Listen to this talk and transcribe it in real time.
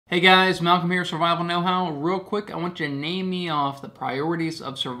Hey guys, Malcolm here, Survival Know-How. Real quick, I want you to name me off the priorities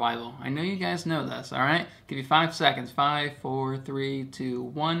of survival. I know you guys know this, alright? Give you 5 seconds. 5, 4, 3, 2,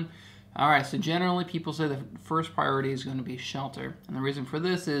 1. Alright, so generally people say the first priority is going to be shelter. And the reason for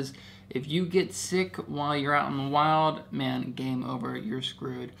this is if you get sick while you're out in the wild, man, game over, you're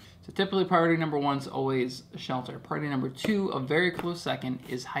screwed. So typically priority number 1 is always shelter. Priority number 2, a very close second,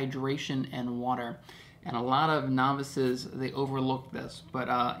 is hydration and water. And a lot of novices, they overlook this.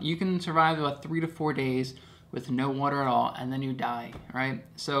 But you can survive about 3 to 4 days with no water at all, and then you die, right?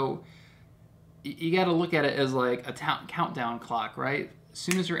 So you got to look at it as like a countdown clock, right? As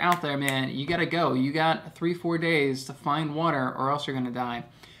soon as you're out there, man, you got to go. You got 3-4 days to find water, or else you're going to die.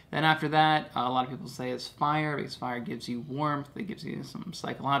 Then after that, a lot of people say it's fire, because fire gives you warmth, it gives you some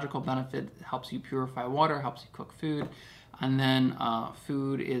psychological benefit, it helps you purify water, helps you cook food. And then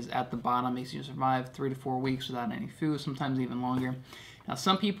food is at the bottom, makes you survive 3 to 4 weeks without any food, sometimes even longer. Now,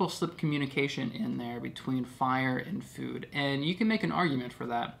 some people slip communication in there between fire and food, and you can make an argument for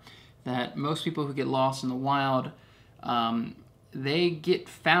that, that most people who get lost in the wild, they get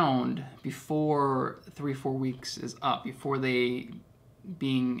found before 3-4 weeks is up, before they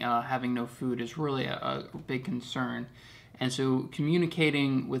having no food is really a big concern. And so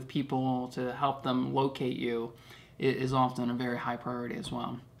communicating with people to help them locate you is often a very high priority as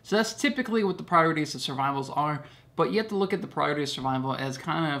well. So that's typically what the priorities of survivals are, but you have to look at the priority of survival as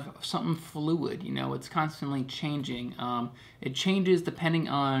kind of something fluid, you know, it's constantly changing. It changes depending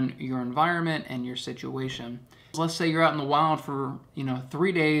on your environment and your situation. Let's say you're out in the wild for,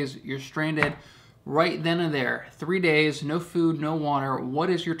 3 days, you're stranded right then and there. 3 days, no food, no water.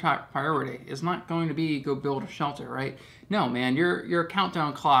 What is your top priority? It's not going to be go build a shelter, right? No, man, your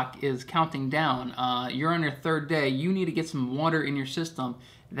countdown clock is counting down. You're on your 3rd day. You need to get some water in your system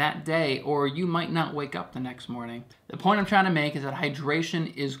that day, or you might not wake up the next morning. The point I'm trying to make is that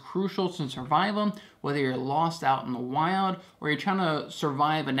hydration is crucial to survival, whether you're lost out in the wild or you're trying to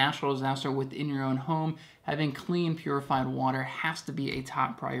survive a natural disaster within your own home. Having clean, purified water has to be a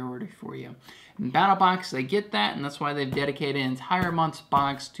top priority for you. In BattlBox, they get that, and that's why they've dedicated an entire month's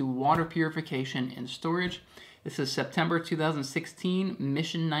box to water purification and storage. This is September 2016,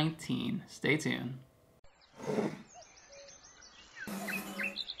 Mission 19. Stay tuned.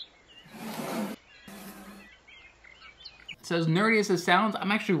 So as nerdy as it sounds,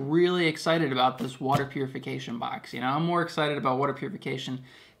 I'm actually really excited about this water purification box. I'm more excited about water purification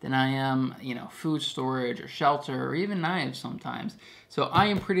than I am, food storage or shelter or even knives sometimes. So I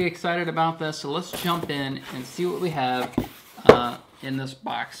am pretty excited about this. So let's jump in and see what we have in this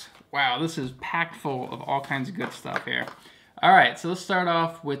box. Wow, this is packed full of all kinds of good stuff here. All right, so let's start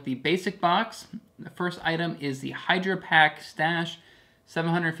off with the basic box. The first item is the Hydrapak Stash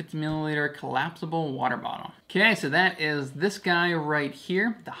 750 milliliter collapsible water bottle. Okay, so that is this guy right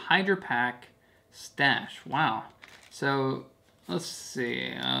here, the Hydrapak Stash. Wow. So let's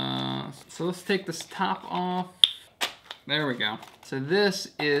see. So let's take this top off. There we go. So this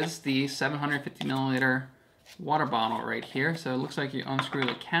is the 750 milliliter water bottle right here. So it looks like you unscrew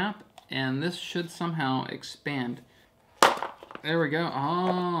the cap, and this should somehow expand. There we go.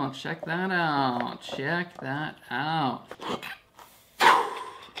 Oh, check that out. Check that out.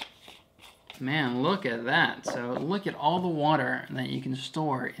 Man, look at that. So look at all the water that you can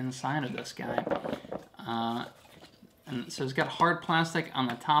store inside of this guy. And so it's got hard plastic on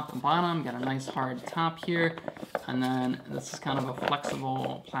the top and bottom, got a nice hard top here, and then this is kind of a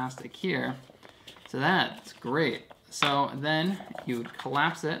flexible plastic here. So that's great. So then you would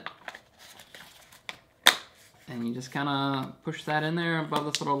collapse it, and you just kind of push that in there above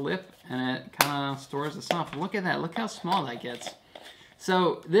this little lip, and it kind of stores the stuff. Look at that. Look how small that gets.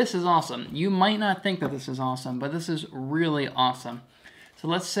 So this is awesome. You might not think that this is awesome, but this is really awesome. So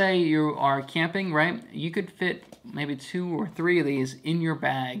let's say you are camping, right? You could fit maybe 2 or 3 of these in your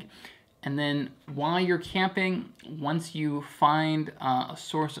bag. And then while you're camping, once you find a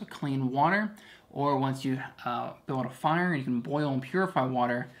source of clean water, or once you build a fire and you can boil and purify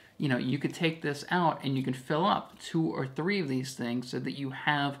water, you could take this out and you could fill up 2 or 3 of these things so that you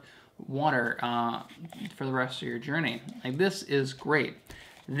have water for the rest of your journey. Like, this is great.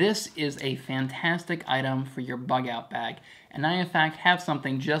 This is a fantastic item for your bug out bag. And I in fact have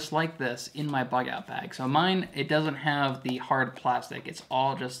something just like this in my bug out bag. So mine, it doesn't have the hard plastic. It's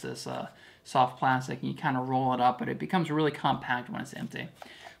all just this soft plastic, and you kind of roll it up, but it becomes really compact when it's empty.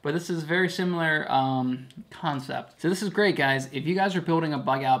 But this is a very similar concept. So this is great, guys. If you guys are building a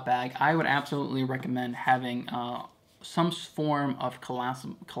bug out bag, I would absolutely recommend having some form of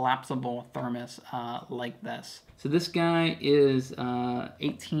collapsible thermos like this. So this guy is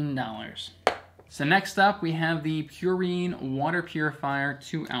 $18. So next up, we have the Purine Water Purifier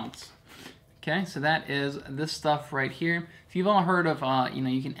 2 ounce. Okay, so that is this stuff right here. If you've all heard of, you know,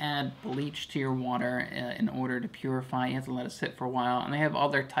 you can add bleach to your water in order to purify. You have to let it sit for a while. And they have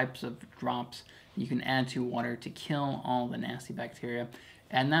other types of drops you can add to water to kill all the nasty bacteria.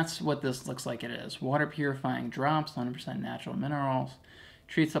 And that's what this looks like it is. Water purifying drops, 100% natural minerals.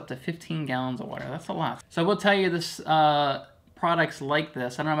 Treats up to 15 gallons of water. That's a lot. So I will tell you this, products like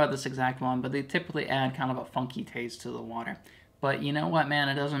this, I don't know about this exact one, but they typically add kind of a funky taste to the water. But you know what, man,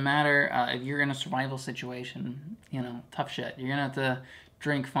 it doesn't matter if you're in a survival situation, you know, tough shit. You're gonna have to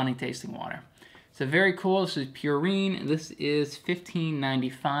drink funny tasting water. So very cool, this is Purine. This is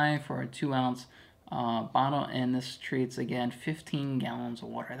 $15.95 for a 2 ounce bottle, and this treats, again, 15 gallons of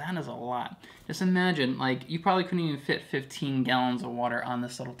water. That is a lot. Just imagine, like, you probably couldn't even fit 15 gallons of water on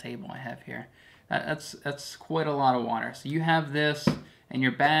this little table I have here. That's quite a lot of water. So you have this in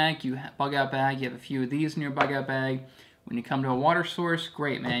your bag, bug out bag, you have a few of these in your bug out bag. When you come to a water source,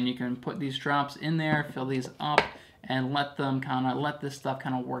 great, man. You can put these drops in there, fill these up, and let this stuff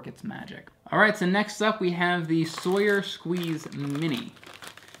kind of work its magic. All right, so next up we have the Sawyer Squeeze Mini.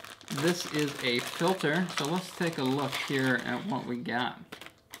 This is a filter, so let's take a look here at what we got.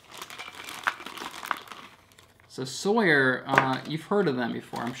 So Sawyer, you've heard of them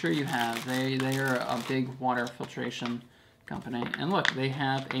before. I'm sure you have. They are a big water filtration company. And look, they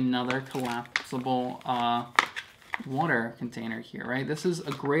have another collapsible water container here, right? This is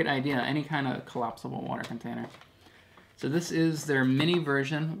a great idea, any kind of collapsible water container. So this is their mini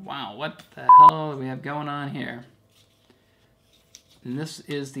version. Wow, what the hell do we have going on here? And this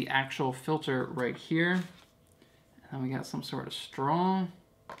is the actual filter right here. And we got some sort of straw.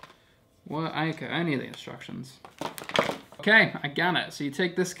 Well, I need the instructions. Okay, I got it. So you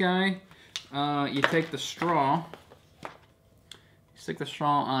take this guy, you take the straw, you stick the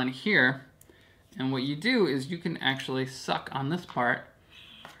straw on here, and what you do is you can actually suck on this part,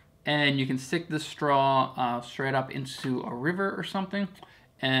 and you can stick this straw straight up into a river or something,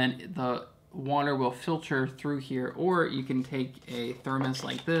 and the water will filter through here. Or you can take a thermos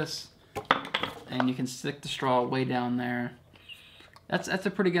like this, and you can stick the straw way down there. That's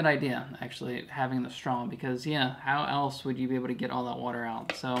a pretty good idea, actually, having the straw, because, yeah, how else would you be able to get all that water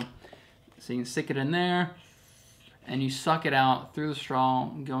out? So you can stick it in there, and you suck it out through the straw,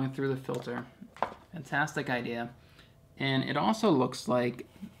 going through the filter. Fantastic idea. And it also looks like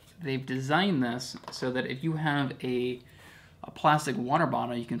they've designed this so that if you have a plastic water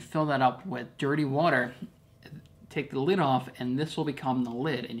bottle, you can fill that up with dirty water, take the lid off, and this will become the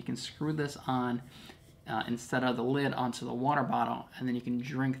lid. And you can screw this on instead of the lid onto the water bottle, and then you can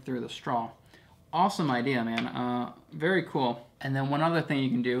drink through the straw. Awesome idea, man. Very cool. And then one other thing you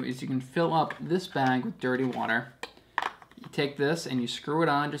can do is you can fill up this bag with dirty water. You take this and you screw it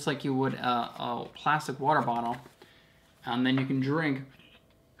on just like you would a plastic water bottle, and then you can drink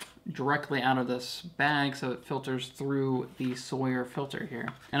directly out of this bag, so it filters through the Sawyer filter here.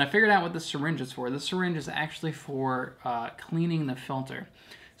 And I figured out what this syringe is for. This syringe is actually for cleaning the filter.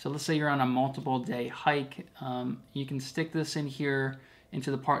 So let's say you're on a multiple day hike, you can stick this in here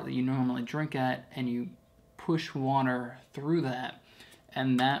into the part that you normally drink at, and you push water through that,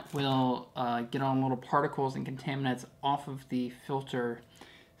 and that will get all little particles and contaminants off of the filter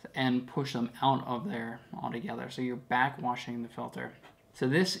and push them out of there altogether. So you're backwashing the filter. So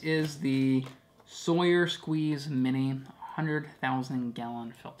this is the Sawyer Squeeze Mini 100,000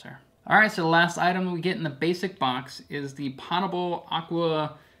 gallon filter. All right, so the last item we get in the basic box is the Potable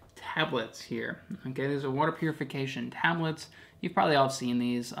Aqua tablets here. Okay, these are water purification tablets. You've probably all seen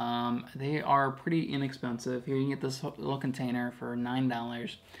these. They are pretty inexpensive. Here you can get this little container for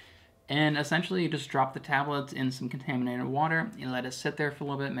 $9. And essentially you just drop the tablets in some contaminated water. You let it sit there for a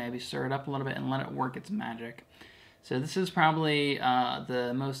little bit, maybe stir it up a little bit, and let it work its magic. So this is probably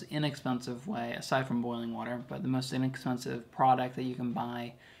the most inexpensive way, aside from boiling water, but the most inexpensive product that you can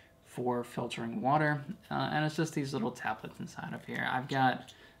buy for filtering water. And it's just these little tablets inside of here. I've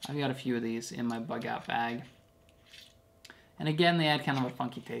got a few of these in my bug out bag. And again, they add kind of a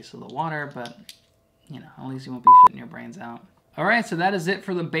funky taste to the water, but, you know, at least you won't be shitting your brains out. All right, so that is it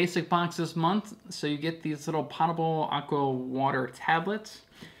for the basic box this month. So you get these little Potable Aqua water tablets.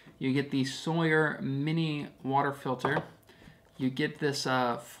 You get the Sawyer mini water filter. You get this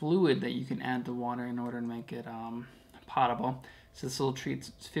fluid that you can add to water in order to make it potable. So this little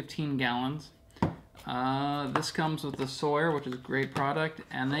treat's 15 gallons. This comes with the Sawyer, which is a great product,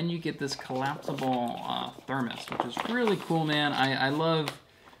 and then you get this collapsible thermos, which is really cool, man. I love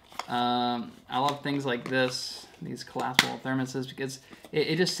things like this, these collapsible thermoses, because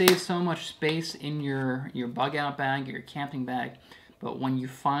it just saves so much space in your bug out bag, your camping bag. But when you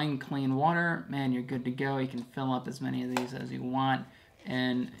find clean water, man, you're good to go. You can fill up as many of these as you want,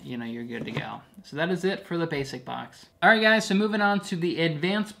 and you know, you're good to go. So that is it for the basic box. All right, guys, so moving on to the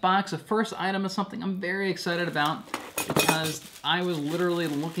advanced box. The first item is something I'm very excited about because I was literally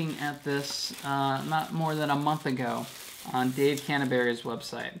looking at this not more than a month ago on Dave Canterbury's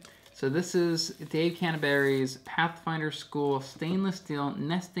website. So this is Dave Canterbury's Pathfinder School stainless steel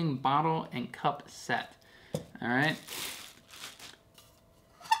nesting bottle and cup set. All right.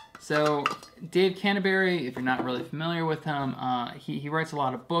 So Dave Canterbury, if you're not really familiar with him, he writes a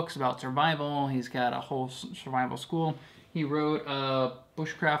lot of books about survival. He's got a whole survival school. He wrote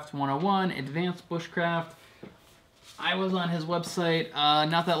Bushcraft 101, Advanced Bushcraft. I was on his website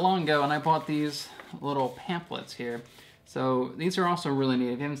not that long ago, and I bought these little pamphlets here. So these are also really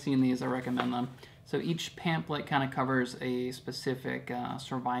neat. If you haven't seen these, I recommend them. So each pamphlet kind of covers a specific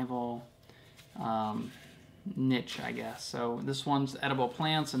survival niche, I guess. So this one's edible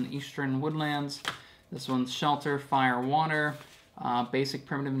plants in eastern woodlands. This one's shelter, fire, water, basic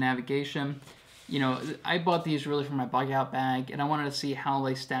primitive navigation. You know, I bought these really for my bug out bag, and I wanted to see how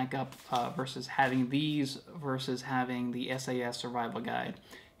they stack up versus having these versus having the SAS survival guide.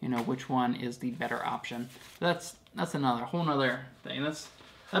 You know, which one is the better option. That's another whole nother thing.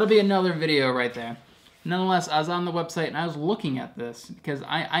 That'll be another video right there. Nonetheless, I was on the website and I was looking at this because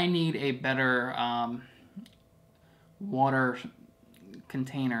I need a better water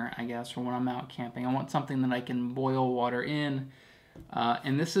container, I guess, for when I'm out camping. I want something that I can boil water in,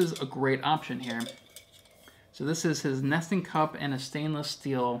 and this is a great option here. So this is his nesting cup and a stainless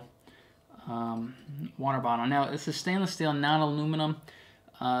steel water bottle. Now, this is stainless steel, not aluminum.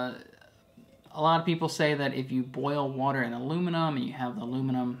 A lot of people say that if you boil water in aluminum and you have the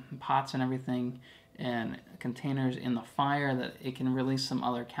aluminum pots and everything and containers in the fire, that it can release some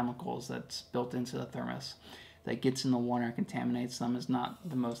other chemicals that's built into the thermos that gets in the water and contaminates them. Is not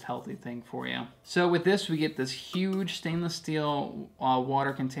the most healthy thing for you. So with this, we get this huge stainless steel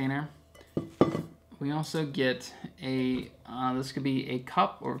water container. We also get a, this could be a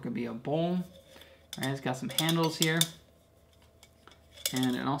cup or it could be a bowl. All right, it's got some handles here.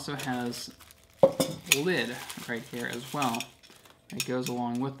 And it also has a lid right here as well that goes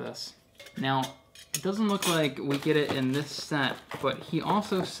along with this. Now, it doesn't look like we get it in this set, but he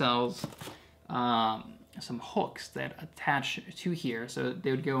also sells some hooks that attach to here. So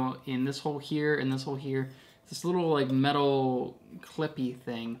they would go in this hole here and this hole here. This little like metal clippy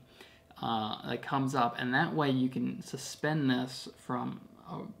thing that comes up, and that way you can suspend this from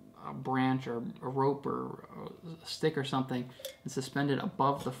a branch or a rope or a stick or something and suspend it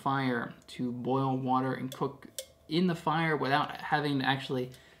above the fire to boil water and cook in the fire without having to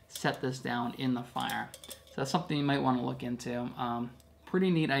actually set this down in the fire. So that's something you might want to look into. Pretty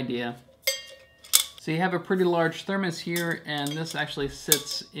neat idea. So you have a pretty large thermos here, and this actually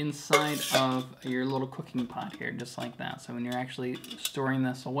sits inside of your little cooking pot here, just like that. So when you're actually storing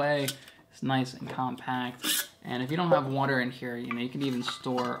this away, it's nice and compact. And if you don't have water in here, you know, you can even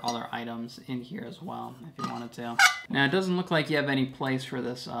store other items in here as well if you wanted to. Now, it doesn't look like you have any place for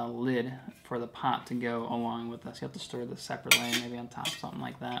this lid for the pot to go along with this. You have to store this separately, maybe on top, something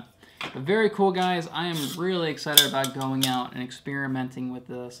like that. But very cool, guys. I am really excited about going out and experimenting with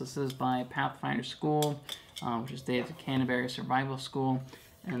this. This is by Pathfinder School, which is Dave Canterbury Survival School.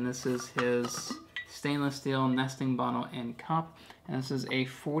 And this is his stainless steel nesting bottle and cup. And this is a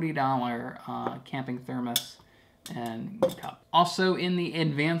 $40 camping thermos and cup. Also in the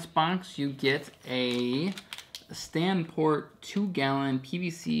advanced box, you get a Stansport 2-gallon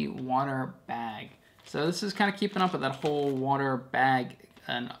PVC water bag. So this is kind of keeping up with that whole water bag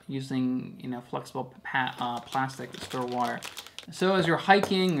and using, you know, flexible plastic to store water. So as you're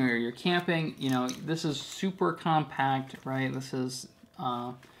hiking or you're camping, you know, this is super compact, right? This is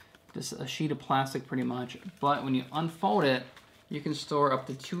just a sheet of plastic pretty much. But when you unfold it, you can store up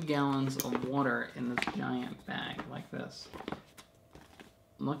to 2 gallons of water in this giant bag like this.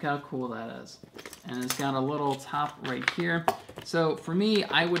 Look how cool that is. And it's got a little top right here. So for me,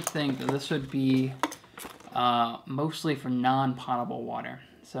 I would think that this would be mostly for non-potable water.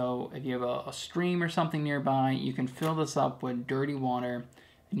 So if you have a stream or something nearby, you can fill this up with dirty water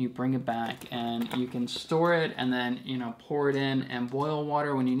and you bring it back and you can store it and then, you know, pour it in and boil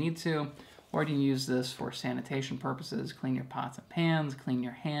water when you need to. Or you can use this for sanitation purposes, clean your pots and pans, clean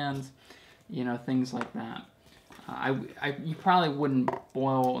your hands, you know, things like that. You probably wouldn't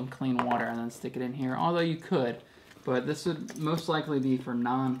boil and clean water and then stick it in here, although you could. But this would most likely be for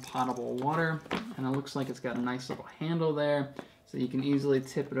non-potable water. And it looks like it's got a nice little handle there, so you can easily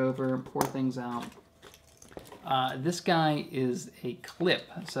tip it over and pour things out. This guy is a clip,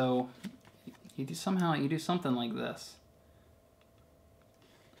 so you do something like this.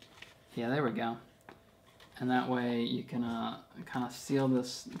 Yeah, there we go. And that way you can kind of seal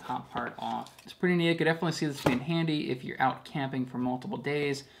this top part off. It's pretty neat. You could definitely see this being handy if you're out camping for multiple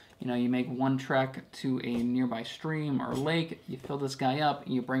days. You know, you make one trek to a nearby stream or lake, you fill this guy up,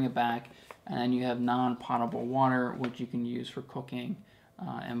 you bring it back, and then you have non-potable water, which you can use for cooking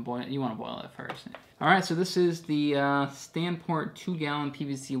and boil. You want to boil it first. All right, so this is the Stansport 2-gallon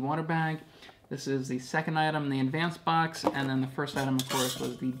PVC water bag. This is the second item in the advanced box, and then the first item, of course,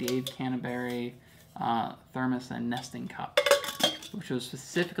 was the Dave Canterbury thermos and nesting cup, which was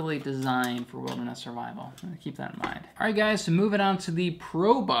specifically designed for wilderness survival. Keep that in mind. All right, guys, so moving on to the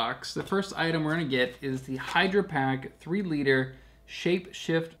Pro Box. The first item we're gonna get is the Hydrapak 3-liter Shape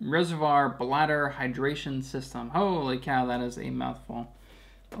Shift Reservoir Bladder Hydration System. Holy cow, that is a mouthful.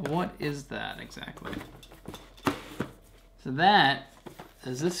 What is that exactly? So that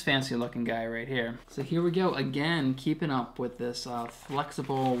is this fancy looking guy right here. So here we go again, keeping up with this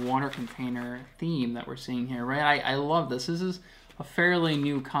flexible water container theme that we're seeing here, right? I love this. This is a fairly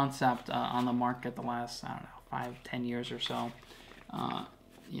new concept on the market the last, I don't know, 5-10 years or so.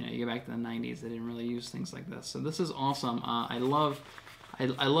 You know, you go back to the 90s, they didn't really use things like this. So this is awesome. I love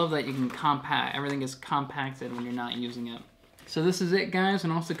that you can compact, everything is compacted when you're not using it. So this is it, guys,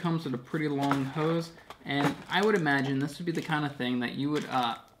 and also comes with a pretty long hose. And I would imagine this would be the kind of thing that you would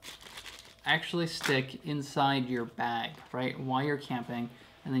actually stick inside your bag, right, while you're camping.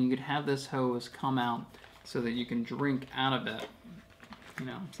 And then you could have this hose come out so that you can drink out of it. You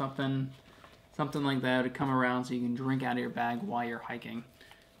know, something like that would come around so you can drink out of your bag while you're hiking.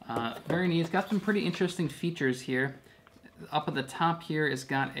 Very neat. It's got some pretty interesting features here. Up at the top here, it's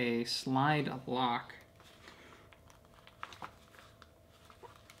got a slide lock.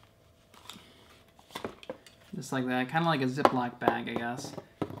 Just like that, kind of like a Ziploc bag, I guess.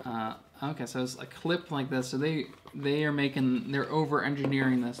 Okay, so it's a clip like this. So they're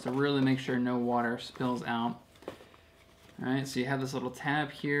over-engineering this to really make sure no water spills out. All right, so you have this little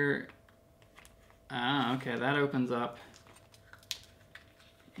tab here. Okay, that opens up.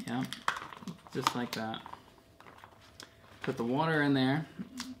 Yep, just like that. Put the water in there,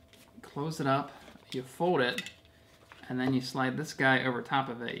 close it up, you fold it, and then you slide this guy over top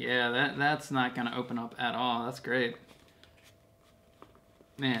of it. Yeah, that's not gonna open up at all. That's great.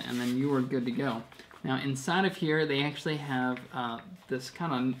 Man, and then you are good to go. Now inside of here, they actually have this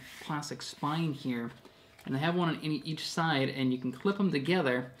kind of plastic spine here, and they have one on each side, and you can clip them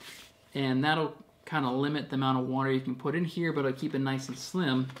together, and that'll kind of limit the amount of water you can put in here, but it'll keep it nice and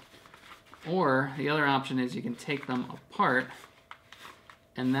slim. Or the other option is you can take them apart,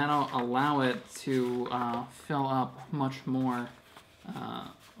 and that'll allow it to fill up much more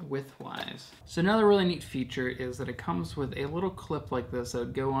width-wise. So another really neat feature is that it comes with a little clip like this that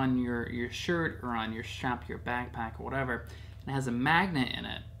would go on your shirt or on your strap, your backpack, or whatever. And it has a magnet in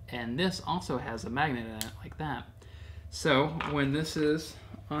it, and this also has a magnet in it like that. So when this is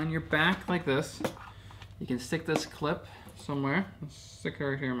on your back like this, you can stick this clip somewhere. Let's stick it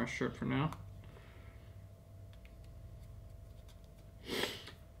right here on my shirt for now.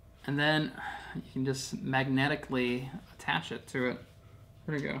 And then you can just magnetically attach it to it.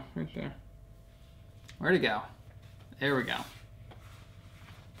 Where'd it go? Right there. Where'd it go? There we go.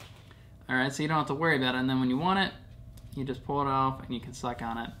 Alright, so you don't have to worry about it, and then when you want it, you just pull it off and you can suck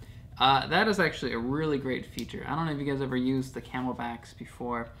on it. That is actually a really great feature. I don't know if you guys ever used the Camelbacks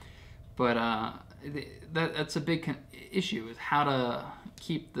before, but that's a big issue, is how to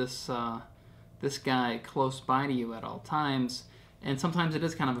keep this this guy close by to you at all times. And sometimes it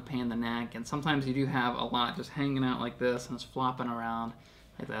is kind of a pain in the neck, and sometimes you do have a lot just hanging out like this and it's flopping around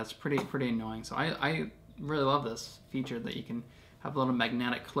like that. It's pretty annoying. So I really love this feature that you can have a little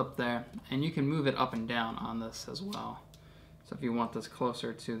magnetic clip there, and you can move it up and down on this as well. So if you want this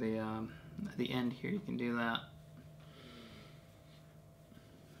closer to the end here, you can do that.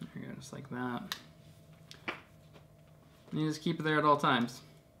 There you go, just like that. And you just keep it there at all times.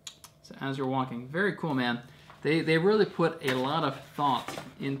 So as you're walking, very cool, man. They really put a lot of thought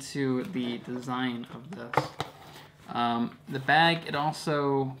into the design of this. The bag, it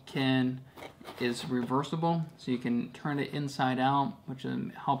also is reversible, so you can turn it inside out, which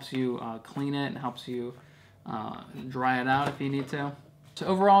helps you clean it and helps you dry it out if you need to. So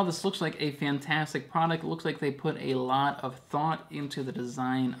overall, this looks like a fantastic product. It looks like they put a lot of thought into the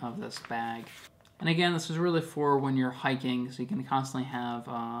design of this bag. And again, this is really for when you're hiking, so you can constantly have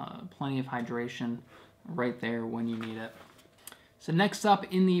plenty of hydration right there when you need it. So next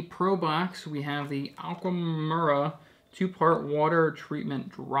up in the Pro Box, we have the Aquamira 2-part water treatment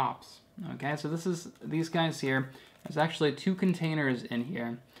drops. Okay, so these guys here. There's actually 2 containers in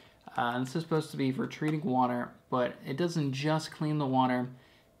here. This is supposed to be for treating water, but it doesn't just clean the water.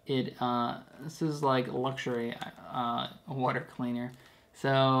 This is like luxury water cleaner.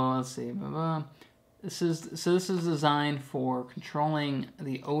 So let's see. This is designed for controlling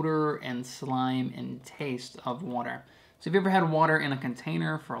the odor and slime and taste of water. So if you ever had water in a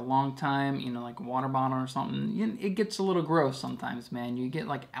container for a long time, you know, like a water bottle or something, it gets a little gross sometimes, man. You get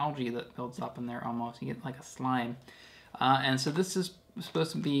like algae that builds up in there almost. You get like a slime. And so this is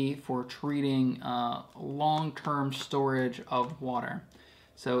supposed to be for treating long-term storage of water.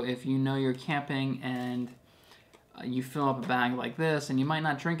 So if you know you're camping and you fill up a bag like this, and you might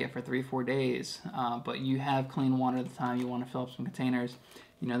not drink it for 3-4 days, but you have clean water at the time you want to fill up some containers,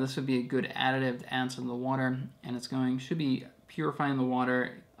 you know, this would be a good additive to add to the water, and it's should be purifying the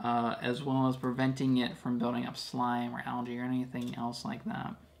water as well as preventing it from building up slime or algae or anything else like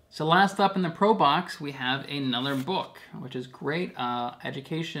that. So last up in the Pro Box, we have another book, which is great.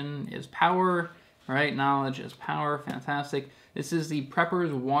 Education is power, right? Knowledge is power, fantastic. This is the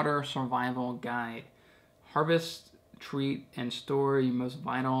Prepper's Water Survival Guide. Harvest, treat, and store your most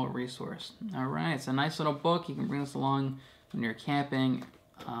vital resource. All right, it's a nice little book. You can bring this along when you're camping.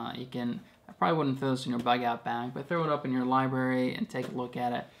 I probably wouldn't throw this in your bug out bag, but throw it up in your library and take a look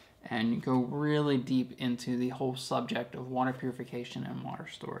at it and go really deep into the whole subject of water purification and water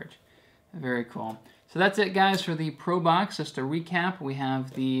storage. Very cool. So that's it, guys, for the Pro Box. Just to recap, we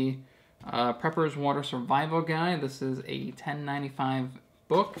have the Prepper's Water Survival Guide. This is a $10.95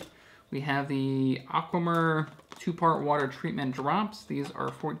 book. We have the Aquamira 2-part water treatment drops. These are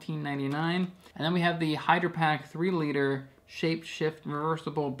 $14.99. And then we have the Hydrapak 3-liter shape shift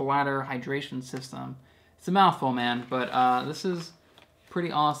reversible bladder hydration system. It's a mouthful, man, but this is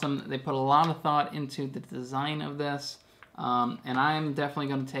pretty awesome. They put a lot of thought into the design of this, and I'm definitely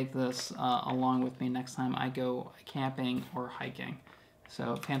going to take this along with me next time I go camping or hiking.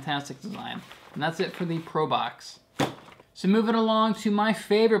 So fantastic design. And that's it for the Pro Box. So moving along to my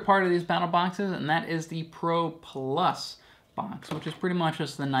favorite part of these battle boxes, and that is the Pro Plus box, which is pretty much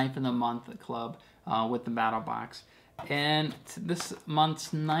just the knife of the month club with the battle box. And this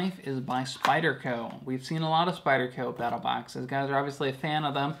month's knife is by Spyderco. We've seen a lot of Spyderco battle boxes. Guys are obviously a fan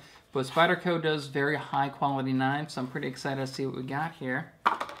of them, but Spyderco does very high quality knives, so I'm pretty excited to see what we got here.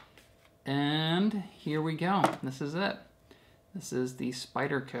 And here we go. This is it. This is the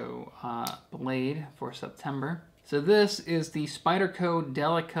Spyderco blade for September. So this is the Spyderco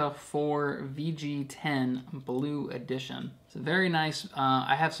Delica 4 VG10 Blue Edition. It's very nice.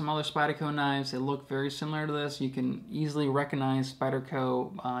 I have some other Spyderco knives. They look very similar to this. You can easily recognize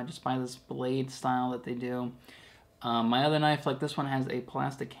Spyderco just by this blade style that they do. My other knife, like this one, has a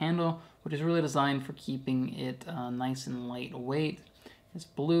plastic handle, which is really designed for keeping it nice and lightweight. It's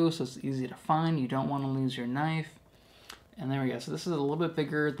blue, so it's easy to find. You don't want to lose your knife. And there we go. So this is a little bit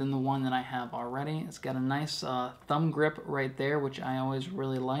bigger than the one that I have already. It's got a nice thumb grip right there, which I always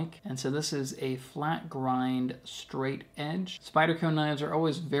really like. And so this is a flat grind, straight edge. Spyderco knives are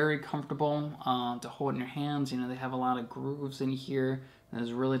always very comfortable to hold in your hands. You know, they have a lot of grooves in here that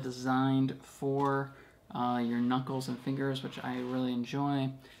is really designed for your knuckles and fingers, which I really enjoy.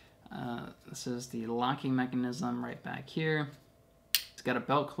 This is the locking mechanism right back here. It's got a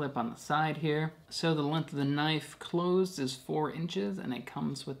belt clip on the side here. So the length of the knife closed is 4 inches, and it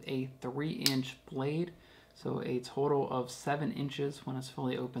comes with a 3-inch blade. So a total of 7 inches when it's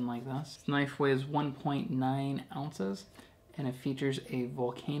fully open like this. This knife weighs 1.9 ounces, and it features a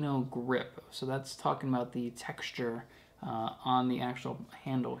volcano grip. So that's talking about the texture on the actual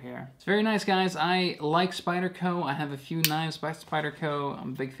handle here. It's very nice, guys. I like Spyderco. I have a few knives by Spyderco. I'm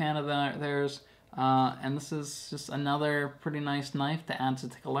a big fan of theirs. And this is just another pretty nice knife to add to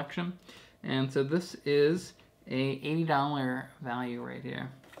the collection. And so this is a $80 value right here.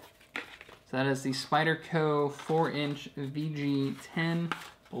 So that is the Spyderco 4-inch VG10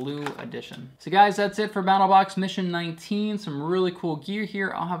 Blue Edition. So guys, that's it for BattlBox Mission 19. Some really cool gear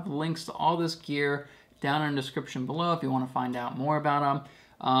here. I'll have links to all this gear down in the description below if you want to find out more about them.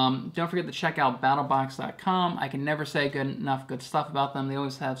 Don't forget to check out BattlBox.com. I can never say enough good stuff about them. They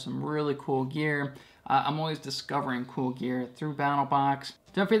always have some really cool gear. I'm always discovering cool gear through BattlBox.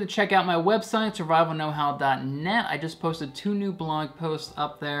 Don't forget to check out my website, survivalknowhow.net. I just posted 2 new blog posts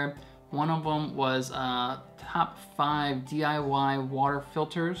up there. One of them was top 5 DIY water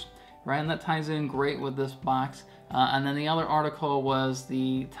filters, right? And that ties in great with this box. And then the other article was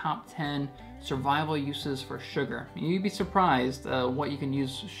the top 10 survival uses for sugar. You'd be surprised what you can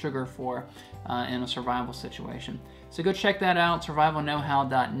use sugar for in a survival situation. So go check that out,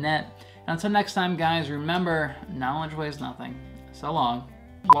 survivalknowhow.net. And until next time, guys, remember, knowledge weighs nothing. So long.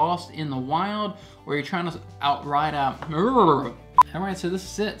 Lost in the wild, or you're trying to ride out. All right, so this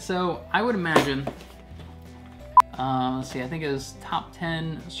is it. So I would imagine Let's see, I think it was top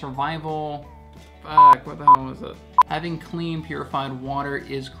 10 survival. Fuck, what the hell was it? Having clean, purified water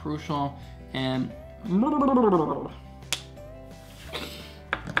is crucial, and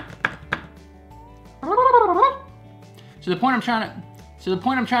so the point I'm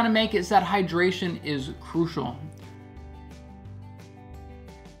trying to make is that hydration is crucial.